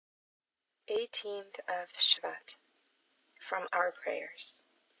18th of Shevat, from our prayers.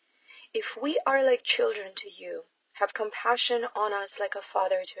 If we are like children to you, have compassion on us like a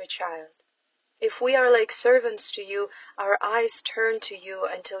father to a child. If we are like servants to you, our eyes turn to you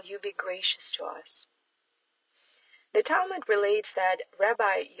until you be gracious to us. The Talmud relates that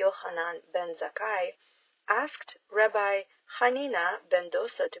Rabbi Yochanan ben Zakkai asked Rabbi Hanina ben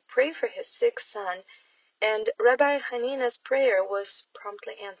Dosa to pray for his sick son, and Rabbi Hanina's prayer was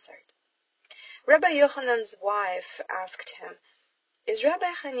promptly answered. Rabbi Yochanan's wife asked him, "Is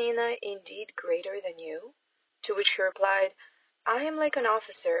Rabbi Hanina indeed greater than you?" To which he replied, "I am like an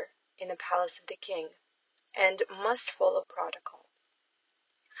officer in the palace of the king, and must follow protocol.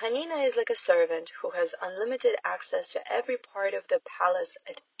 Hanina is like a servant who has unlimited access to every part of the palace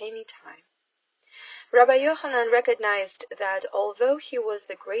at any time." Rabbi Yochanan recognized that although he was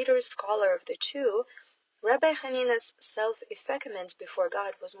the greater scholar of the two, Rabbi Hanina's self-effacement before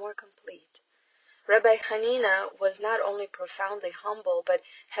God was more complete. Rabbi Hanina was not only profoundly humble, but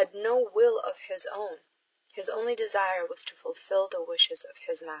had no will of his own. His only desire was to fulfill the wishes of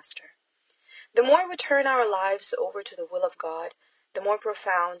his master. The more we turn our lives over to the will of God, the more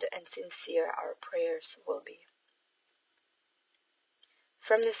profound and sincere our prayers will be.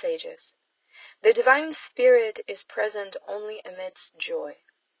 From the Sages. The divine spirit is present only amidst joy.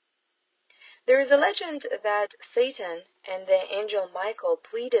 There is a legend that Satan and the angel Michael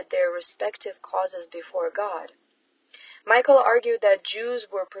pleaded their respective causes before God. Michael argued that Jews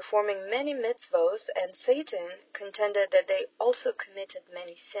were performing many mitzvos, and Satan contended that they also committed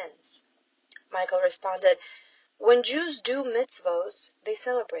many sins. Michael responded, "When Jews do mitzvos, they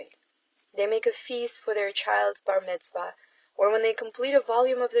celebrate. They make a feast for their child's bar mitzvah, or when they complete a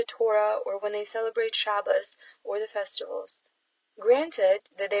volume of the Torah, or when they celebrate Shabbos or the festivals. Granted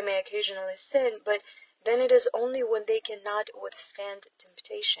that they may occasionally sin, but then it is only when they cannot withstand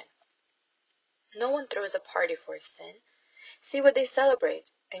temptation. No one throws a party for a sin. See what they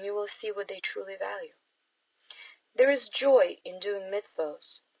celebrate, and you will see what they truly value. There is joy in doing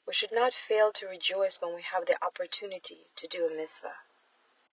mitzvos. We should not fail to rejoice when we have the opportunity to do a mitzvah."